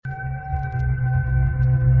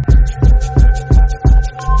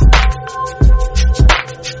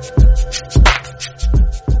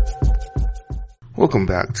Welcome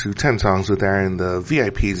back to 10 Songs with Aaron, the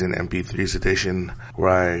VIPs and MP3s edition, where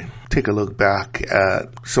I take a look back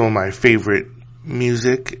at some of my favorite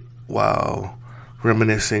music while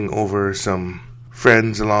reminiscing over some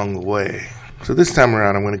friends along the way. So this time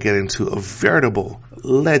around, I'm going to get into a veritable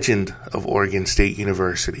legend of Oregon State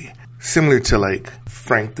University, similar to like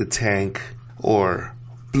Frank the Tank or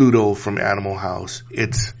Bluto from Animal House.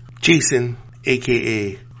 It's Jason,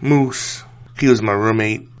 aka Moose. He was my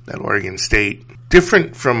roommate at Oregon State.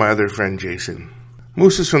 Different from my other friend Jason.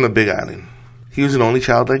 Moose is from the Big Island. He was an only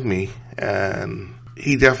child like me, and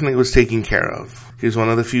he definitely was taken care of. He was one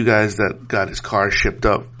of the few guys that got his car shipped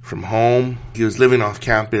up from home. He was living off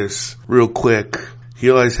campus real quick. He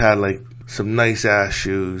always had like some nice ass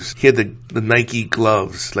shoes. He had the Nike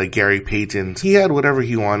gloves like Gary Payton's. He had whatever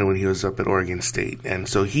he wanted when he was up at Oregon State. And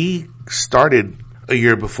so he started a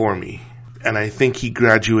year before me. And I think he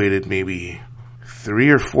graduated maybe 3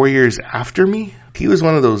 or 4 years after me. He was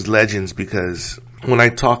one of those legends because when I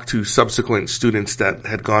talked to subsequent students that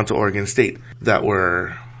had gone to Oregon State that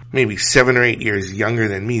were maybe 7 or 8 years younger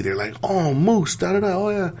than me, they're like, oh, Moose, da-da-da, oh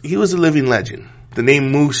yeah. He was a living legend. The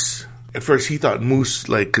name Moose, at first he thought Moose,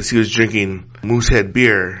 like, because he was drinking Moosehead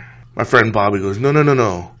beer. My friend Bobby goes,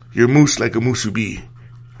 no. You're Moose like a Musubi.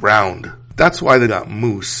 Round. That's why they got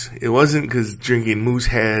Moose. It wasn't because drinking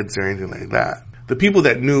Mooseheads or anything like that. The people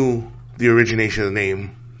that knew the origination of the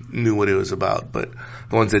name knew what it was about, but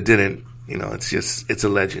the ones that didn't, it's a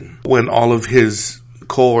legend. When all of his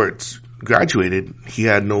cohorts graduated, he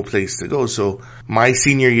had no place to go. So my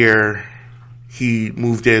senior year, he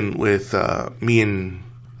moved in with me and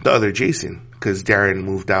the other Jason, because Darren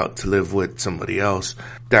moved out to live with somebody else.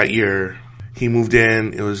 That year, he moved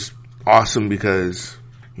in. It was awesome because,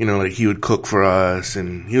 he would cook for us,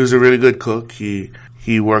 and he was a really good cook.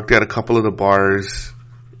 He worked at a couple of the bars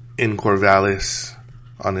in Corvallis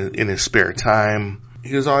in his spare time.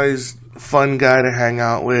 He was always a fun guy to hang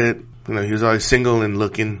out with. He was always single and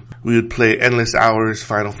looking. We would play endless hours,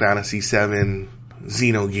 Final Fantasy VII,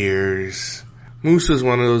 Xenogears. Moose was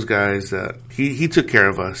one of those guys that he took care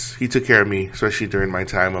of us. He took care of me, especially during my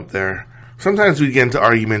time up there. Sometimes we'd get into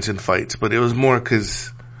arguments and fights, but it was more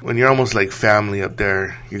because when you're almost like family up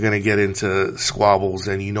there, you're going to get into squabbles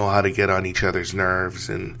and you know how to get on each other's nerves.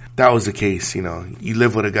 And that was the case, You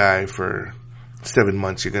live with a guy for 7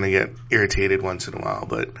 months, you're going to get irritated once in a while.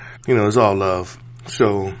 But, it was all love.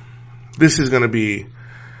 So this is going to be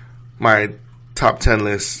my top 10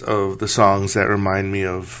 list of the songs that remind me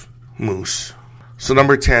of Moose. So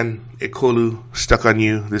number 10, Ekolu, Stuck on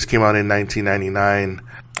You. This came out in 1999.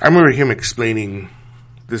 I remember him explaining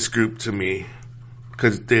this group to me,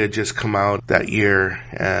 because they had just come out that year,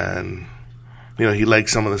 and, he liked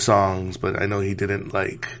some of the songs, but I know he didn't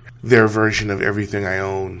like their version of Everything I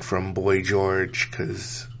Own from Boy George,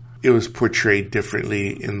 because it was portrayed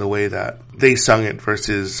differently in the way that they sung it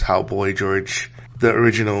versus how Boy George, the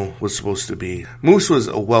original, was supposed to be. Moose was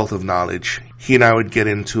a wealth of knowledge. He and I would get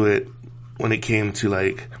into it when it came to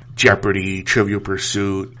like Jeopardy, Trivial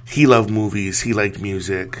Pursuit. He loved movies. He liked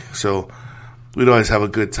music. So we'd always have a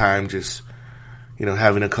good time just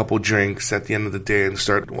having a couple drinks at the end of the day and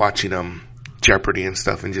start watching Jeopardy and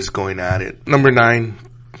stuff and just going at it. Number 9,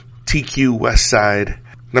 TQ, West Side.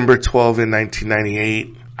 Number 12 in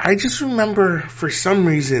 1998. I just remember for some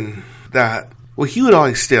reason that, he would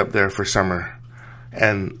always stay up there for summer.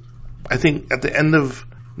 And I think at the end of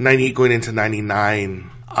 98 going into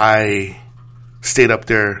 99, I stayed up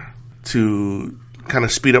there to kind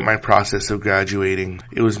of speed up my process of graduating.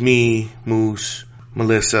 It was me, Moose,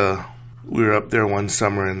 Melissa. We were up there one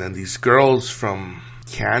summer, and then these girls from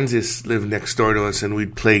Kansas lived next door to us, and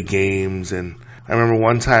we'd play games. And I remember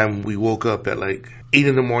one time we woke up at like 8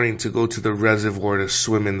 in the morning to go to the reservoir to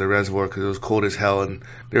swim in the reservoir because it was cold as hell, and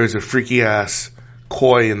there was a freaky ass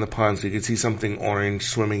koi in the pond, so you could see something orange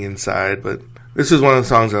swimming inside. But this was one of the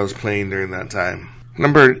songs I was playing during that time.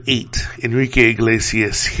 Number 8, Enrique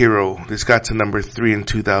Iglesias, Hero. This got to number 3 in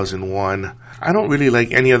 2001. I don't really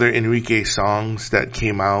like any other Enrique songs that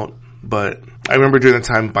came out, but I remember during the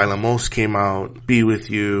time Bailamos came out, Be With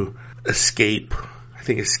You, Escape. I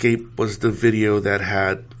think Escape was the video that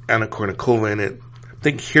had Anna Kournikova in it. I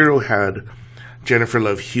think Hero had Jennifer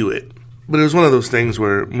Love Hewitt. But it was one of those things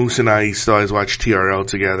where Moose and I used to always watch TRL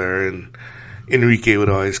together, and Enrique would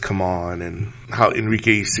always come on, and how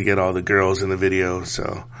Enrique used to get all the girls in the video.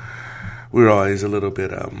 So we were always a little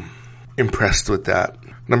bit impressed with that.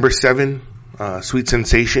 Number 7, Sweet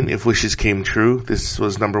Sensation, If Wishes Came True. This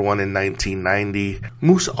was number 1 in 1990.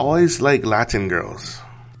 Moose always liked Latin girls.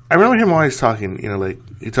 I remember him always talking,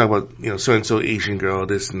 he talked about, so-and-so Asian girl,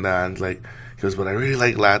 this and that. And he goes, but I really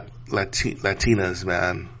like Latinas,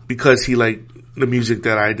 man. because he liked the music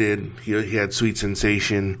that I did. He had Sweet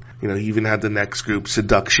Sensation. He even had the next group,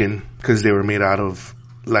 Seduction, because they were made out of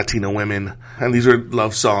Latino women. And these were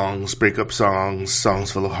love songs, breakup songs,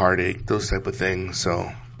 songs full of heartache, those type of things.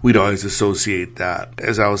 So we'd always associate that.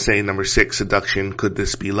 As I was saying, number 6, Seduction, Could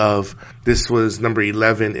This Be Love? This was number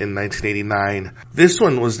 11 in 1989. This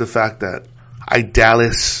one was the fact that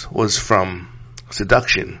Idalis was from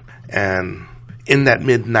Seduction. And in that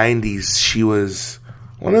mid-90s, she was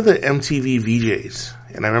one of the MTV VJs.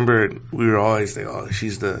 And I remember we were always like, oh,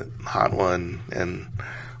 she's the hot one. And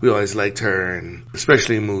we always liked her, and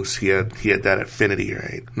especially Moose. He had that affinity,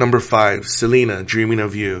 right? Number 5, Selena, Dreaming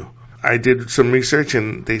of You. I did some research,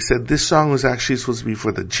 and they said this song was actually supposed to be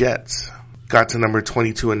for the Jets. Got to number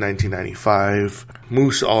 22 in 1995.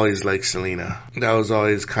 Moose always liked Selena. That was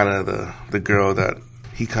always kind of the girl that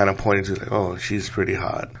he kind of pointed to, like, oh, she's pretty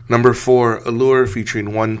hot. Number 4, Allure, featuring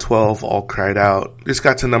 112, All Cried Out. This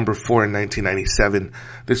got to number 4 in 1997.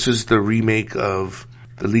 This was the remake of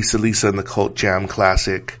the Lisa and the Cult Jam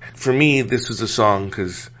classic. For me, this was a song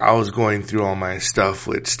because I was going through all my stuff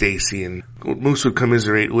with Stacy, and Moose would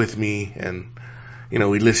commiserate with me, and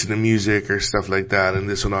we'd listen to music or stuff like that, and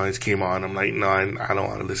this one always came on. I'm like, no, I don't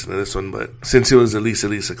want to listen to this one, but since it was a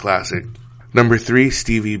Lisa classic. Number 3,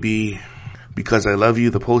 Stevie B, Because I Love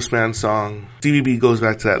You, the Postman song. Stevie B goes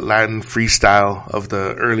back to that Latin freestyle of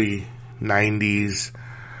the early 90s.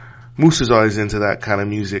 Moose was always into that kind of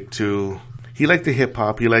music too. He liked the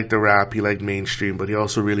hip-hop, he liked the rap, he liked mainstream, but he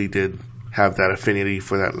also really did have that affinity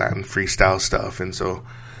for that Latin freestyle stuff. And so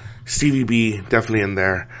Stevie B, definitely in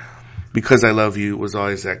there. Because I Love You was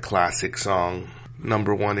always that classic song.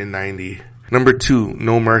 Number 1 in 90. Number 2,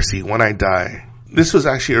 No Mercy, When I Die. This was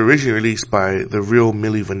actually originally released by the real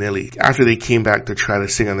Milli Vanilli after they came back to try to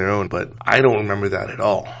sing on their own, but I don't remember that at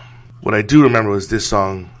all. What I do remember was this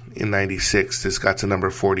song in 96. This got to number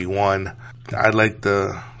 41. I like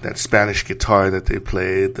that Spanish guitar that they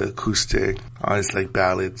played, the acoustic. I always like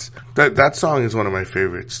ballads. That song is one of my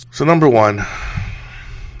favorites. So number 1,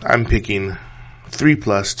 I'm picking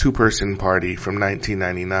 3+ Two-Person Party from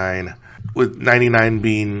 1999, with 99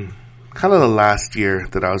 being kind of the last year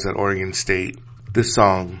that I was at Oregon State. This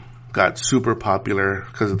song got super popular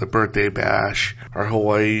because of the birthday bash, our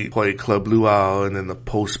Hawaii Club luau, and then the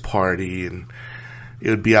post party, and it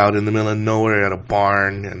would be out in the middle of nowhere at a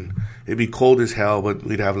barn, and it'd be cold as hell, but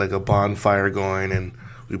we'd have like a bonfire going, and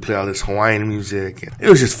we'd play all this Hawaiian music. It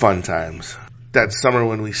was just fun times. That summer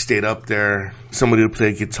when we stayed up there, somebody would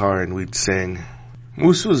play guitar and we'd sing.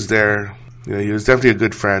 Moose was there. He was definitely a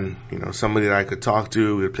good friend. Somebody that I could talk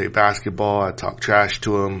to. We would play basketball. I'd talk trash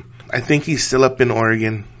to him. I think he's still up in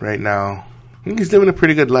Oregon right now. I think he's living a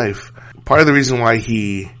pretty good life. Part of the reason why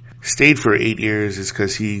he stayed for 8 years is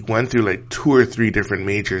because he went through like 2 or 3 different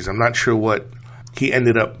majors. I'm not sure what he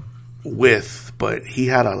ended up with, but he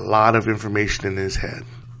had a lot of information in his head.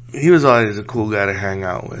 He was always a cool guy to hang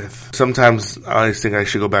out with. Sometimes I always think I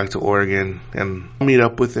should go back to Oregon and meet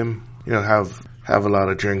up with him. Have a lot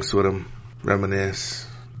of drinks with him, reminisce.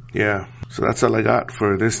 Yeah, so that's all I got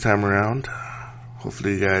for this time around.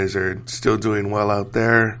 Hopefully you guys are still doing well out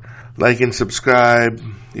there. Like and subscribe.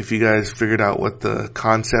 If you guys figured out what the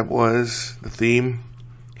concept was, the theme,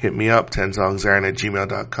 hit me up,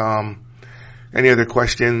 10songsiron@gmail.com. Any other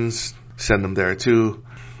questions, send them there too.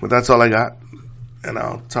 But that's all I got, and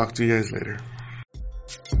I'll talk to you guys later.